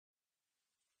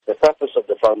The purpose of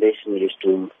the foundation is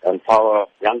to empower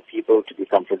young people to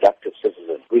become productive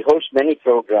citizens. We host many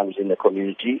programs in the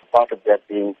community, part of that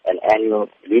being an annual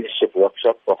leadership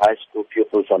workshop for high school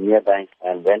pupils from Merebank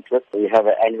and Wentworth. We have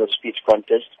an annual speech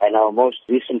contest, and our most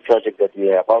recent project that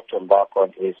we are about to embark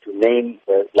on is to name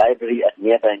the library at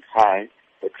Merebank High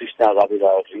the Krishna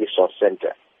Rabilal Resource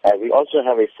Center. We also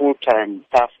have a full-time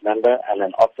staff member and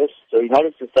an office. So in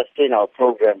order to sustain our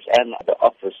programs and the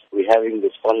office, we're having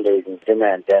this fundraising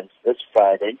dinner and dance this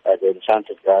Friday at the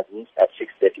Enchanted Gardens at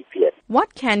 6:30 p.m.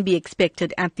 What can be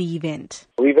expected at the event?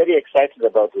 We're very excited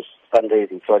about this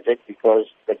fundraising project because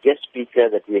the guest speaker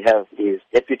that we have is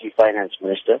Deputy Finance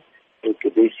Minister,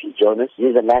 Nkubisi Jonas. He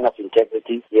is a man of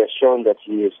integrity. He has shown that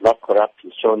he is not corrupt.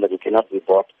 He's shown that he cannot be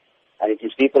bought. And it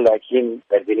is people like him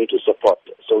that we need to support.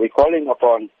 So we're calling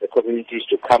upon the communities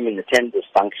to come and attend this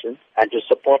function and to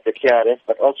support the KRF,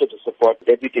 but also to support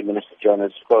Deputy Minister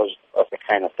Jonas because of the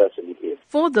kind of person he is.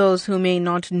 For those who may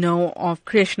not know of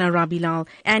Krishna Rabilal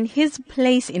and his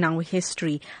place in our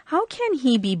history, how can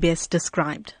he be best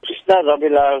described? Krishna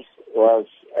Rabilal was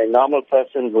a normal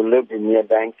person who lived in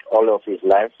Merebank all of his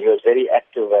life. He was very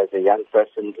active as a young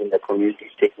person in the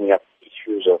communities, taking up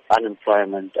issues of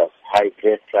unemployment, of high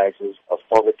bread prices, of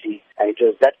poverty. And it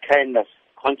was that kind of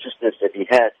consciousness that he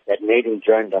had that made him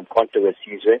join the Umkhonto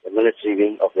weSizwe, the military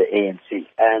wing of the ANC.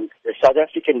 And the South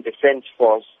African Defence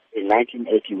Force in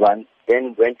 1981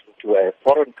 then went into a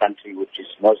foreign country, which is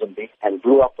Mozambique, and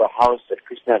blew up a house that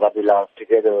Krishna Rabilal,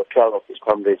 together with 12 of his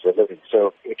comrades, were living.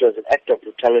 So it was an act of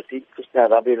brutality. Krishna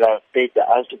Rabilal paid the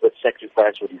ultimate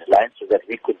sacrifice with his life so that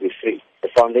we could be free. The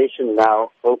foundation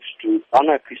now hopes to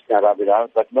honor Krishna Rabilal,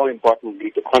 but more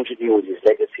importantly, to continue with his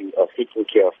legacy of taking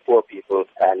care of poor people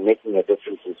and making a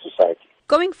difference in society.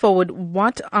 Going forward,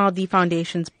 what are the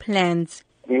foundation's plans?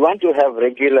 We want to have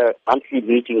regular monthly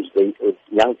meetings with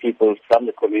young people from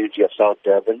the community of South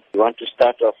Durban. We want to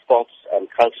start off sports and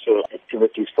cultural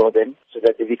activities for them so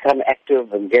that they become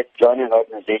active and join an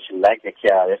organization like the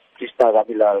KRF. Krishna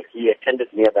Rabilal, he attended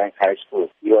Merebank High School.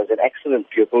 He was an excellent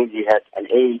pupil. He had an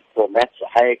A for maths, a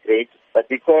higher grade. But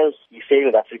because he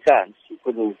failed Afrikaans, he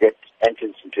couldn't get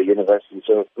entrance into university.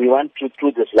 So we want to,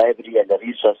 through this library and the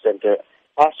resource center,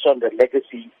 pass on the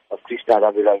legacy of Krishna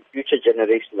Rabilal. Future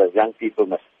generations of young people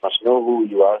must know who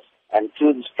he was. And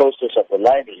through this process of the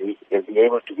library, they'll be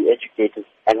able to be educated.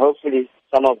 And hopefully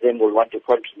some of them will want to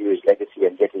continue his legacy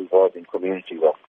and get involved in community work.